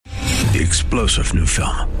The explosive new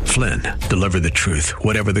film, Flynn, deliver the truth,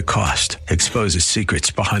 whatever the cost. Exposes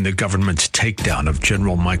secrets behind the government's takedown of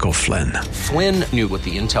General Michael Flynn. Flynn knew what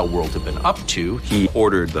the intel world had been up to. He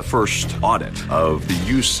ordered the first audit of the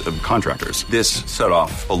use of contractors. This set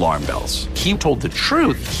off alarm bells. He told the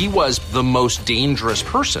truth. He was the most dangerous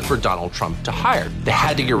person for Donald Trump to hire. They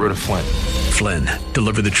had to get rid of Flynn. Flynn,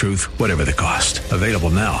 deliver the truth, whatever the cost. Available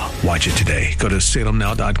now. Watch it today. Go to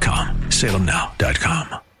salemnow.com.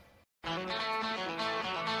 salemnow.com.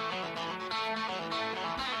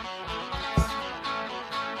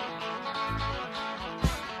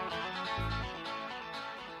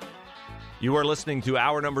 You are listening to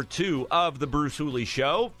hour number 2 of the Bruce Hooley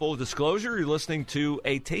Show. Full disclosure, you're listening to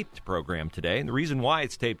a taped program today. And the reason why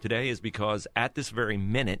it's taped today is because at this very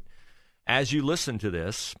minute, as you listen to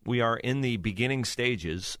this, we are in the beginning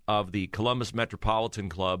stages of the Columbus Metropolitan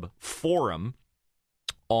Club Forum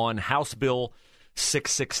on House Bill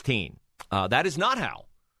 616. That is not how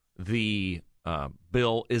the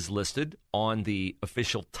bill is listed on the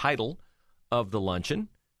official title of the luncheon.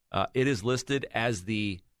 It is listed as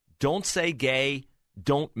the Don't Say Gay,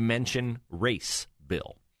 Don't Mention Race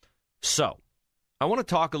bill. So I want to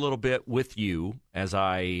talk a little bit with you as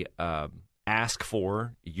I ask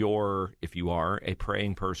for your, if you are a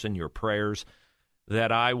praying person, your prayers,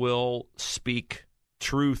 that I will speak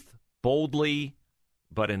truth boldly,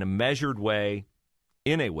 but in a measured way,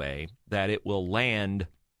 in a way that it will land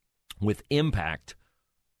with impact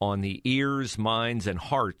on the ears, minds, and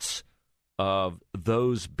hearts of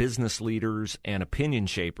those business leaders and opinion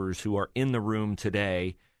shapers who are in the room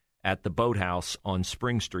today at the Boathouse on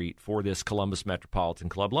Spring Street for this Columbus Metropolitan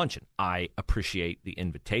Club luncheon. I appreciate the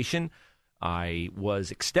invitation. I was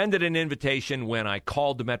extended an invitation when I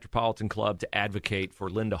called the Metropolitan Club to advocate for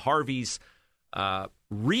Linda Harvey's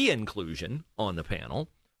re-inclusion on the panel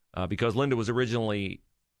because Linda was originally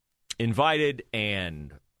invited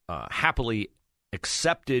and happily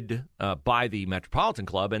accepted by the Metropolitan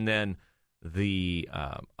Club, and then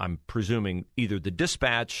I'm presuming either the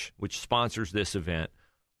Dispatch, which sponsors this event,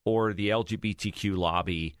 or the LGBTQ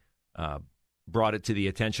lobby brought it to the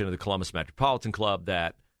attention of the Columbus Metropolitan Club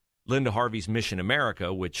that Linda Harvey's Mission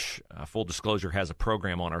America, which, full disclosure, has a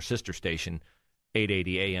program on our sister station,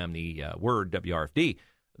 880 AM, the Word, WRFD,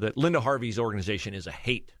 that Linda Harvey's organization is a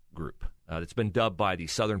hate group. It's been dubbed by the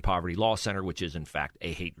Southern Poverty Law Center, which is, in fact,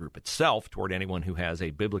 a hate group itself toward anyone who has a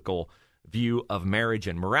biblical view of marriage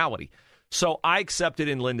and morality. So I accepted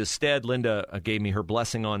in Linda's stead. Linda gave me her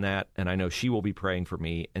blessing on that, and I know she will be praying for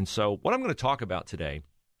me. And so what I'm going to talk about today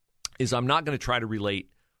is I'm not going to try to relate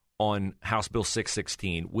on House Bill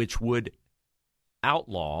 616, which would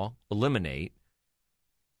eliminate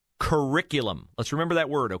curriculum. Let's remember that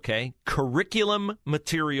word, okay? Curriculum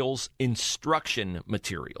materials, instruction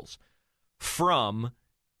materials from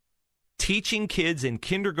teaching kids in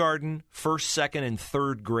kindergarten, first, second, and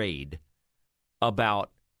third grade about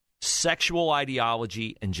sexual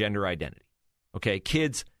ideology and gender identity. Okay,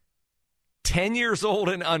 kids 10 years old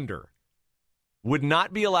and under would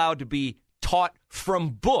not be allowed to be taught from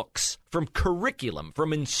books, from curriculum,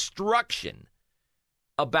 from instruction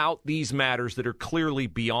about these matters that are clearly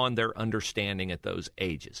beyond their understanding at those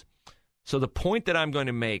ages. So the point that I'm going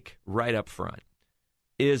to make right up front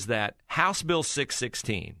is that House Bill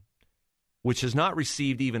 616, which has not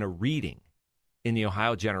received even a reading in the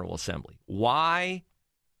Ohio General Assembly, why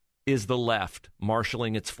is the left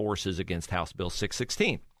marshaling its forces against House Bill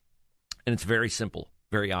 616? And it's very simple,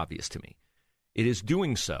 very obvious to me. It is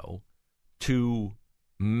doing so to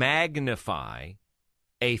magnify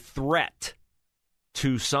a threat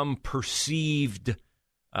to some perceived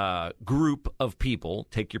group of people.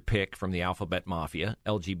 Take your pick from the alphabet mafia,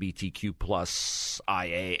 LGBTQ plus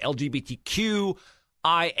IA, LGBTQ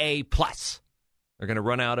IA plus. They're going to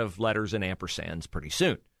run out of letters and ampersands pretty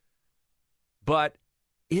soon. But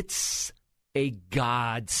it's a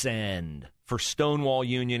godsend for Stonewall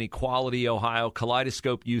Union, Equality Ohio,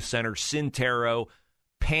 Kaleidoscope Youth Center, Sintero,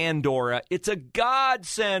 Pandora. It's a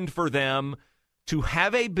godsend for them to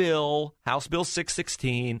have a bill, House Bill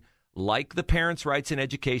 616, like the Parents' Rights in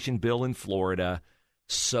Education bill in Florida,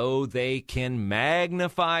 so they can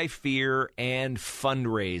magnify fear and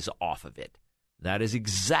fundraise off of it. That is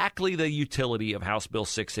exactly the utility of House Bill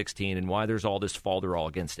 616 and why there's all this falderall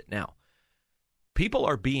against it. Now, people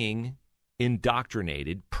are being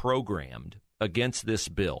indoctrinated, programmed against this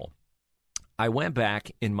bill. I went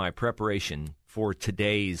back in my preparation for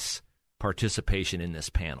today's participation in this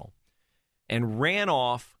panel and ran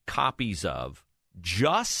off copies of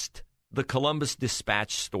just the Columbus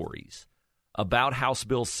Dispatch stories about House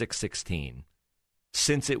Bill 616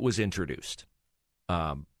 since it was introduced.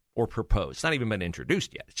 or proposed. It's not even been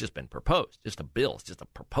introduced yet. It's just been proposed. Just a bill. It's just a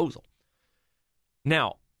proposal.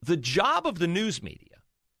 Now, the job of the news media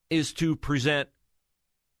is to present,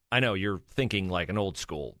 I know you're thinking like an old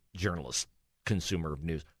school journalist, consumer of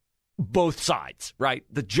news, both sides, right?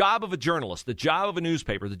 The job of a journalist, the job of a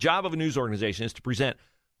newspaper, the job of a news organization is to present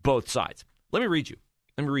both sides. Let me read you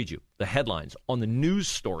the headlines on the news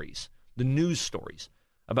stories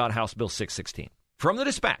about House Bill 616. From the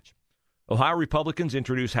Dispatch, Ohio Republicans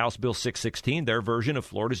introduce House Bill 616, their version of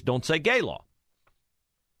Florida's Don't Say Gay law.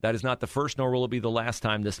 That is not the first, nor will it be the last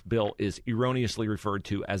time this bill is erroneously referred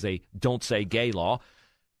to as a Don't Say Gay law.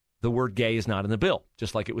 The word gay is not in the bill,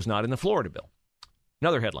 just like it was not in the Florida bill.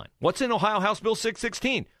 Another headline. What's in Ohio House Bill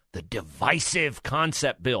 616? The divisive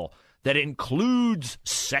concept bill that includes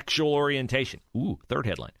sexual orientation. Ooh, third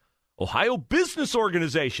headline. Ohio business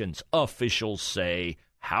organizations, officials say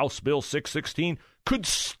House Bill 616 could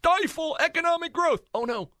stifle economic growth. Oh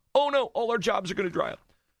no, all our jobs are going to dry up.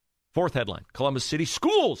 Fourth headline. Columbus City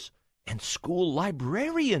schools and school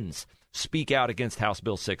librarians speak out against House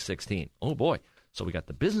Bill 616. Oh boy. So we got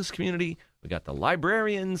the business community, we got the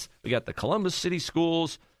librarians, we got the Columbus City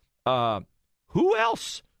schools. Who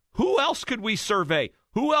else? Who else could we survey?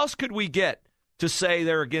 Who else could we get to say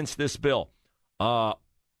they're against this bill?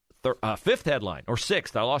 Fifth headline, or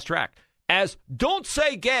sixth, I lost track. As Don't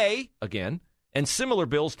Say Gay, again, and similar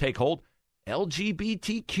bills take hold,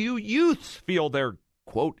 LGBTQ youths feel they're,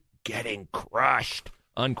 quote, getting crushed,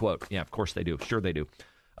 unquote. Yeah, of course they do. Sure they do.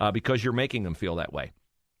 Because you're making them feel that way.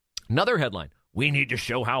 Another headline. We need to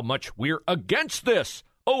show how much we're against this.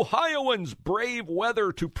 Ohioans brave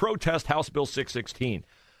weather to protest House Bill 616.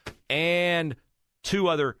 And two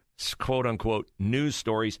other, quote-unquote, news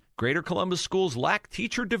stories. Greater Columbus schools lack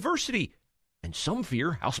teacher diversity. And some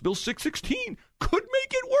fear House Bill 616 could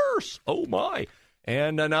make it worse. Oh, my.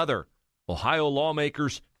 And another. Ohio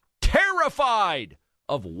lawmakers terrified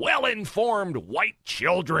of well-informed white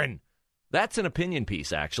children. That's an opinion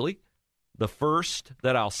piece, actually. The first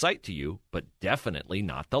that I'll cite to you, but definitely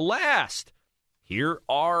not the last. Here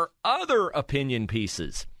are other opinion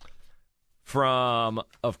pieces from,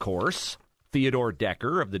 of course, Theodore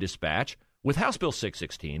Decker of the Dispatch. With House Bill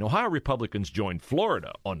 616, Ohio Republicans joined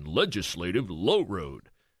Florida on legislative low road.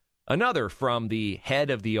 Another from the head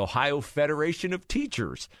of the Ohio Federation of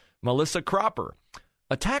Teachers, Melissa Cropper.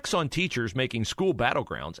 Attacks on teachers making school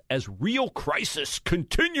battlegrounds as real crisis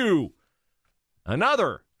continue.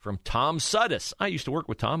 Another from Tom Sudis. I used to work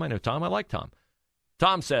with Tom. I know Tom. I like Tom.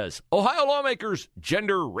 Tom says, Ohio lawmakers'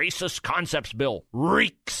 gender racist concepts bill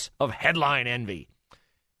reeks of headline envy.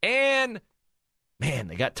 And, man,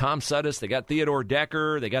 they got Tom Sudis, they got Theodore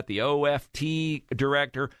Decker, they got the OFT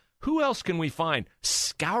director. Who else can we find?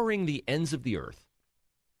 Scouring the ends of the earth.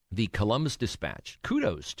 The Columbus Dispatch,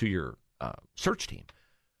 kudos to your search team,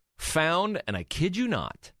 found, and I kid you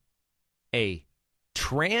not, a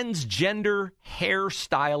transgender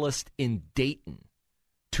hairstylist in Dayton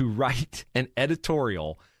to write an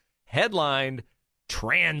editorial headlined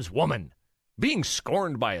Trans Woman Being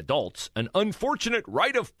Scorned by Adults, an Unfortunate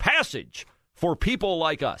Rite of Passage for People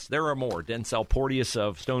Like Us. There are more. Denzel Porteous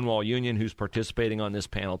of Stonewall Union, who's participating on this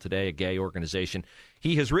panel today, a gay organization,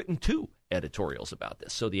 he has written 2 editorials about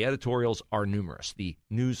this. So the editorials are numerous. The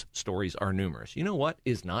news stories are numerous. You know what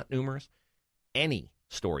is not numerous? Any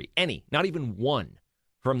story, any, not even one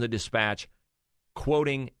from the Dispatch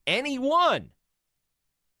quoting anyone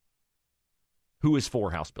who is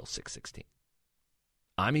for House Bill 616.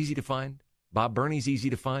 I'm easy to find. Bob Burney's easy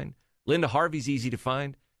to find. Linda Harvey's easy to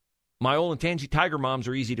find. My Ol and Tangi Tiger Moms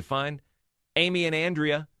are easy to find. Amy and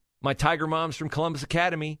Andrea, my Tiger Moms from Columbus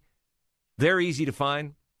Academy, they're easy to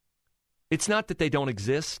find. It's not that they don't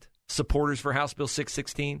exist, supporters for House Bill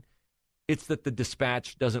 616. It's that the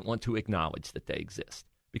Dispatch doesn't want to acknowledge that they exist.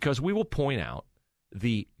 Because we will point out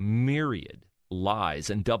the myriad lies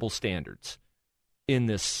and double standards in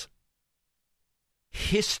this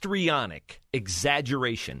histrionic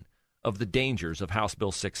exaggeration of the dangers of House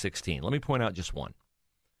Bill 616. Let me point out just one.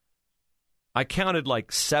 I counted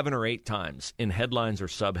like 7 or 8 times in headlines or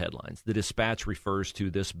subheadlines. The Dispatch refers to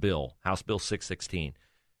this bill, House Bill 616,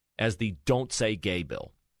 as the Don't Say Gay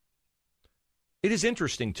bill. It is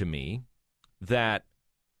interesting to me that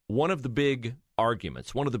one of the big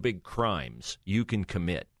arguments, one of the big crimes you can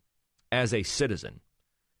commit as a citizen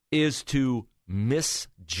is to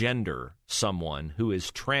misgender someone who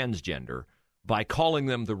is transgender by calling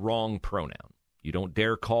them the wrong pronoun. You don't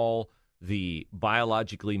dare call the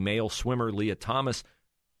biologically male swimmer Leah Thomas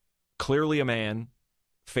clearly a man,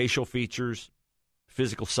 facial features,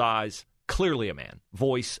 physical size, clearly a man,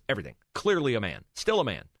 voice, everything, clearly a man, still a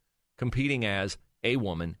man, competing as a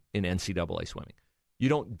woman in NCAA swimming. You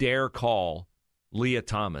don't dare call Leah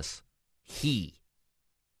Thomas he.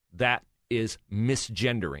 That is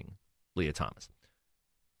misgendering Leah Thomas.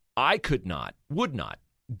 I could not, would not,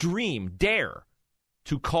 dare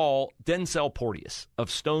to call Denzel Porteous of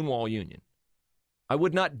Stonewall Union. I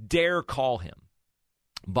would not dare call him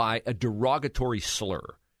by a derogatory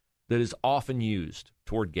slur that is often used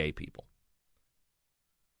toward gay people.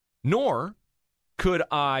 Nor could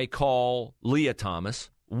I call Leah Thomas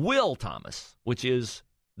Will Thomas, which is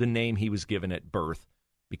the name he was given at birth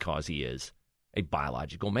because he is a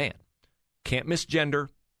biological man. Can't misgender,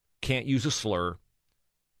 can't use a slur,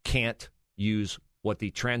 can't use what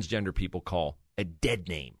the transgender people call a dead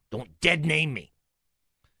name. Don't dead name me.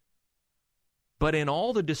 But in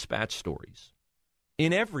all the dispatch stories,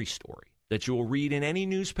 in every story that you will read in any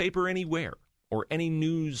newspaper anywhere or any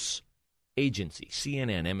news agency,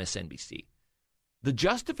 CNN, MSNBC, the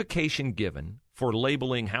justification given for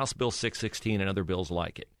labeling House Bill 616 and other bills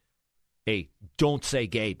like it a don't say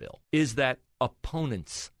gay bill is that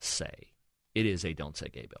opponents say it is a don't say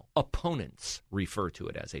gay bill. Opponents refer to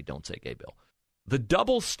it as a don't say gay bill. The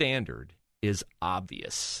double standard is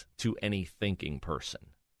obvious to any thinking person.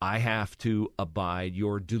 I have to abide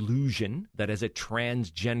your delusion that as a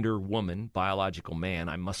transgender woman, biological man,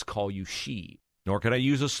 I must call you she. Nor can I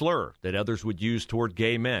use a slur that others would use toward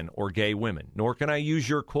gay men or gay women. Nor can I use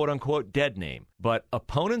your quote-unquote dead name. But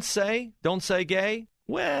opponents say, don't say gay?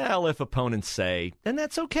 Well, if opponents say, then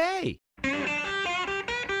that's okay.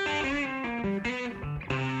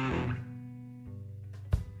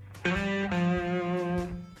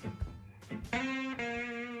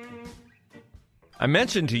 I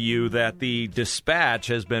mentioned to you that the Dispatch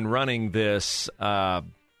has been running this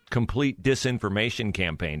complete disinformation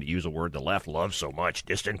campaign, to use a word the left loves so much,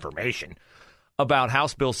 disinformation, about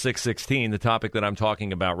House Bill 616, the topic that I'm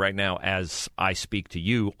talking about right now as I speak to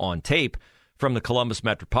you on tape from the Columbus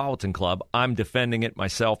Metropolitan Club. I'm defending it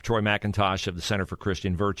myself, Troy McIntosh of the Center for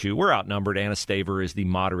Christian Virtue. We're outnumbered. Anna Staver is the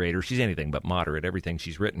moderator. She's anything but moderate. Everything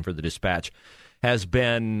she's written for the Dispatch has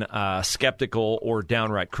been skeptical or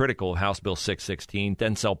downright critical of House Bill 616.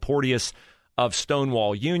 Denzel Porteous of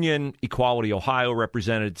Stonewall Union, Equality Ohio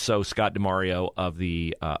represented, so Scott DeMario of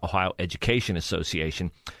the Ohio Education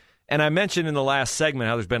Association. And I mentioned in the last segment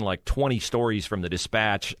how there's been like 20 stories from the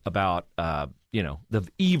Dispatch about, the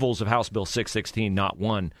evils of House Bill 616, not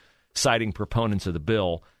one citing proponents of the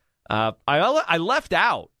bill. I left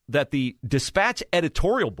out that the Dispatch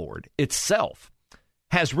editorial board itself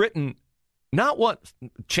has written not one,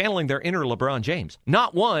 channeling their inner LeBron James,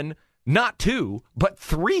 not one, not two, but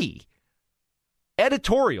three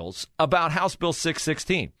editorials about House Bill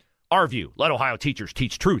 616. Our view, let Ohio teachers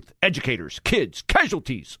teach truth, educators, kids,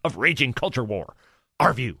 casualties of raging culture war.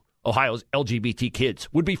 Our view, Ohio's LGBT kids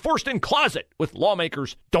would be forced in closet with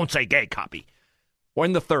lawmakers' don't say gay copy. Or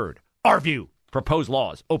in the third, our view, proposed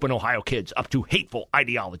laws open Ohio kids up to hateful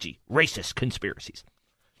ideology, racist conspiracies.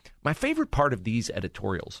 My favorite part of these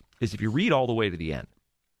editorials is if you read all the way to the end,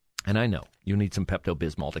 and I know you need some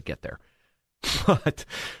Pepto-Bismol to get there, but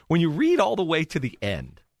when you read all the way to the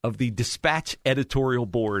end of the Dispatch editorial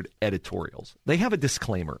board editorials, they have a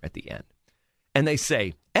disclaimer at the end. And they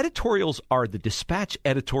say, editorials are the Dispatch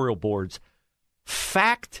editorial board's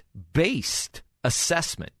fact-based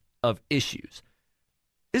assessment of issues.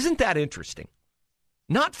 Isn't that interesting?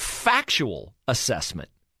 Not factual assessment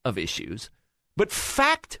of issues, but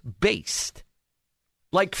fact-based.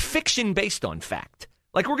 Like fiction based on fact.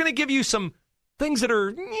 Like we're going to give you some things that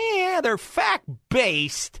are, they're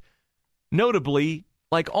fact-based. Notably,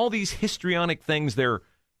 like all these histrionic things they're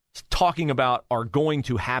talking about are going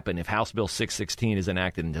to happen if House Bill 616 is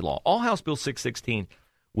enacted into law. All House Bill 616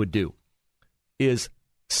 would do is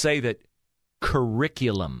say that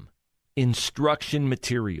curriculum, instruction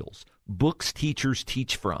materials, books teachers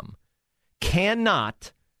teach from,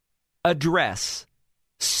 cannot address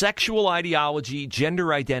sexual ideology,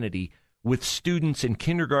 gender identity with students in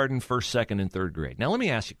kindergarten, first, second, and third grade. Now, let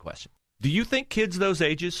me ask you a question. Do you think kids those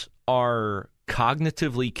ages are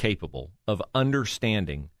cognitively capable of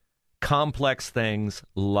understanding complex things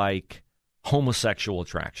like homosexual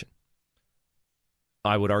attraction?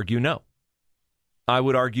 I would argue no. I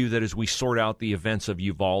would argue that as we sort out the events of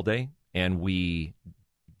Uvalde and we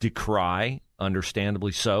decry,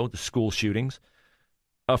 understandably so, the school shootings,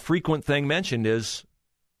 a frequent thing mentioned is,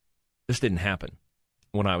 this didn't happen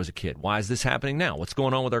when I was a kid. Why is this happening now? What's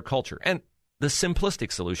going on with our culture? And the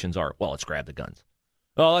simplistic solutions are, well, let's grab the guns.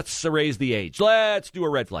 Oh, let's raise the age. Let's do a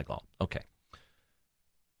red flag law. Okay.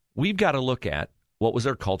 We've got to look at what was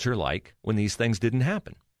our culture like when these things didn't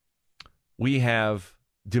happen. We have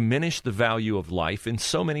diminished the value of life in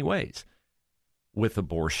so many ways. with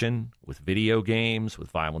abortion, with video games,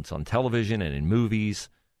 with violence on television and in movies.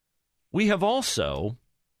 We have also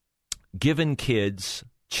given kids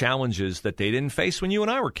challenges that they didn't face when you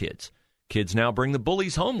and I were kids. Kids now bring the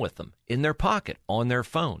bullies home with them, in their pocket, on their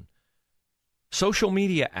phone. Social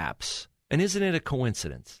media apps. And isn't it a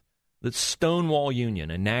coincidence that Stonewall Union,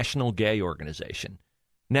 a national gay organization,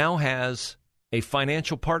 now has a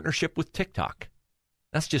financial partnership with TikTok?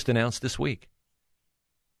 That's just announced this week.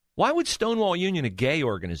 Why would Stonewall Union, a gay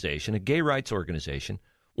organization, a gay rights organization,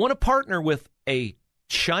 want to partner with a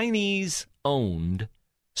Chinese-owned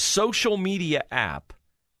social media app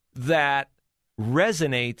that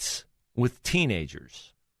resonates with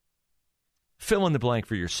teenagers? Fill in the blank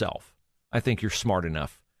for yourself. I think you're smart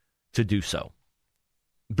enough to do so.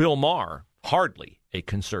 Bill Maher, hardly a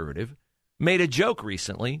conservative, made a joke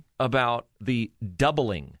recently about the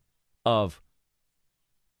doubling of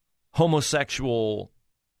homosexual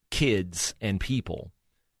kids and people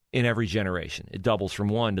in every generation. It doubles from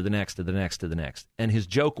one to the next, to the next, to the next. And his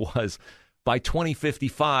joke was, by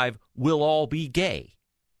 2055, we'll all be gay.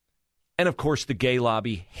 And of course, the gay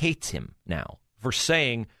lobby hates him now for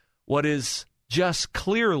saying what is just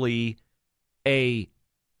clearly a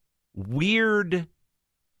weird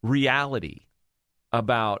reality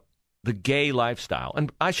about the gay lifestyle.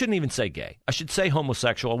 And I shouldn't even say gay. I should say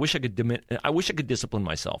homosexual. I wish I could discipline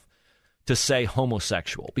myself to say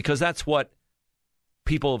homosexual, because that's what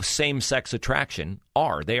people of same-sex attraction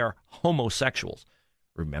are. They are homosexuals.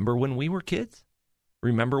 Remember when we were kids?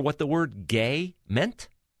 Remember what the word gay meant?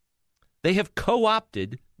 They have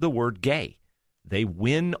co-opted the word gay. They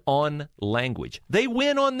win on language. They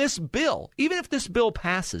win on this bill, even if this bill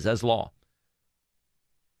passes as law.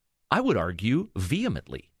 I would argue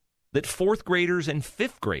vehemently that fourth graders and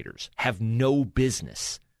fifth graders have no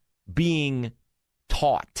business being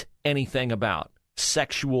taught anything about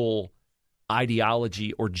sexual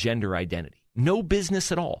ideology or gender identity. No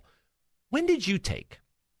business at all. When did you take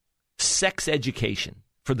sex education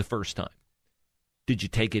for the first time? Did you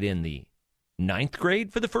take it in the 9th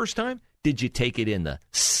grade for the first time? Did you take it in the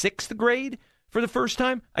 6th grade for the first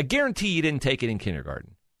time? I guarantee you didn't take it in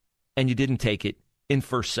kindergarten. And you didn't take it in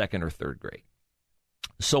 1st, 2nd, or 3rd grade.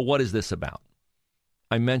 So what is this about?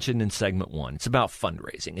 I mentioned in segment 1, it's about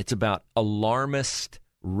fundraising. It's about alarmist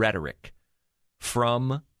rhetoric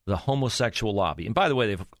from the homosexual lobby. And by the way,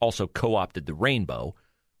 they've also co-opted the rainbow,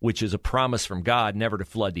 which is a promise from God never to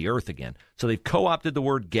flood the earth again. So they've co-opted the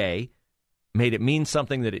word gay, made it mean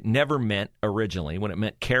something that it never meant originally, when it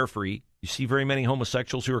meant carefree. You see very many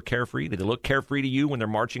homosexuals who are carefree. They look carefree to you when they're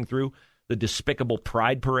marching through the despicable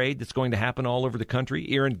pride parade that's going to happen all over the country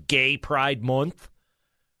here in Gay Pride Month.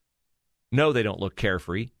 No, they don't look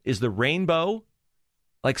carefree. Is the rainbow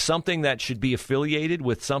like something that should be affiliated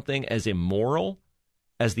with something as immoral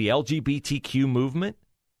as the LGBTQ movement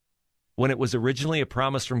when it was originally a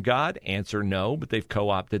promise from God? Answer, no, but they've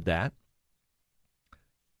co-opted that.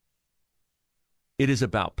 It is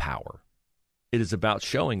about power. It is about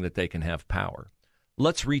showing that they can have power.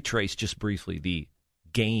 Let's retrace just briefly the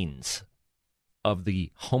gains of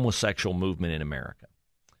the homosexual movement in America.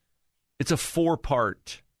 It's a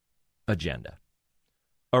 4-part agenda.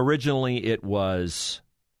 Originally, it was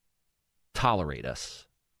tolerate us.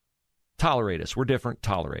 Tolerate us. We're different.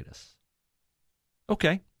 Tolerate us.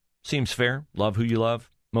 Okay. Seems fair. Love who you love.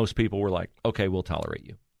 Most people were like, okay, we'll tolerate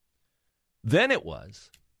you. Then it was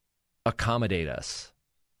accommodate us.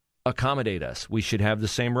 Accommodate us. We should have the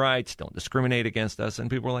same rights. Don't discriminate against us. And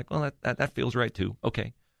people were like, well, that feels right too.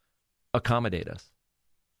 Okay. Accommodate us.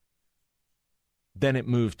 Then it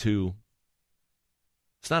moved to,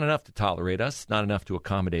 it's not enough to tolerate us. It's not enough to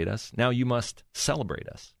accommodate us. Now you must celebrate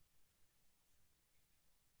us.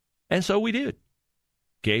 And so we did.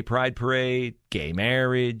 Gay pride parade, gay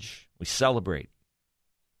marriage. We celebrate.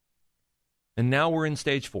 And now we're in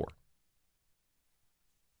stage 4.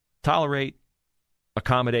 Tolerate,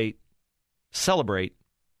 accommodate, celebrate.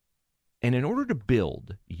 And in order to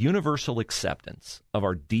build universal acceptance of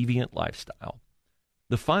our deviant lifestyle,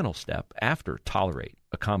 the final step after tolerate,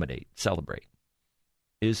 accommodate, celebrate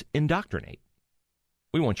is indoctrinate.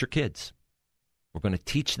 We want your kids. We're going to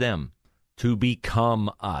teach them to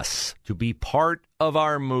become us, to be part of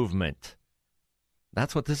our movement.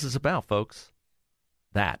 That's what this is about, folks.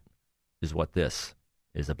 That is what this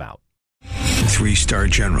is about. 3-star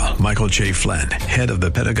General Michael J. Flynn, head of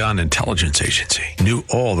the Pentagon Intelligence Agency, knew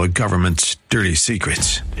all the government's dirty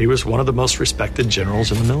secrets. He was one of the most respected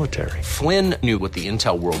generals in the military. Flynn knew what the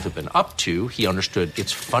intel world had been up to. He understood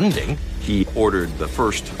its funding. He ordered the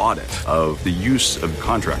first audit of the use of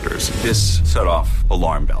contractors. This set off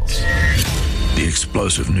alarm bells. The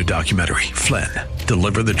explosive new documentary, Flynn,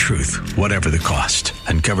 Deliver the Truth, Whatever the Cost,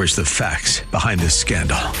 uncovers the facts behind this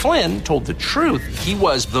scandal. Flynn told the truth. He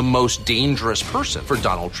was the most dangerous person for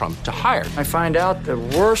Donald Trump to hire. I find out the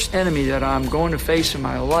worst enemy that I'm going to face in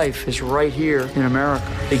my life is right here in America.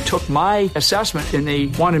 They took my assessment and they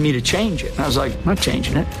wanted me to change it. And I was like, I'm not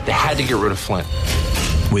changing it. They had to get rid of Flynn.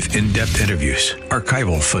 With in-depth interviews,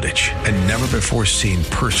 archival footage, and never-before-seen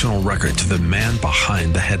personal records of the man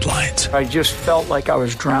behind the headlines. I just felt like I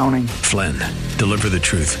was drowning. Flynn, Deliver the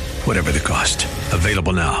Truth, Whatever the Cost.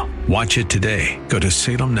 Available now. Watch it today. Go to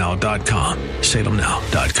salemnow.com.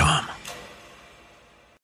 salemnow.com.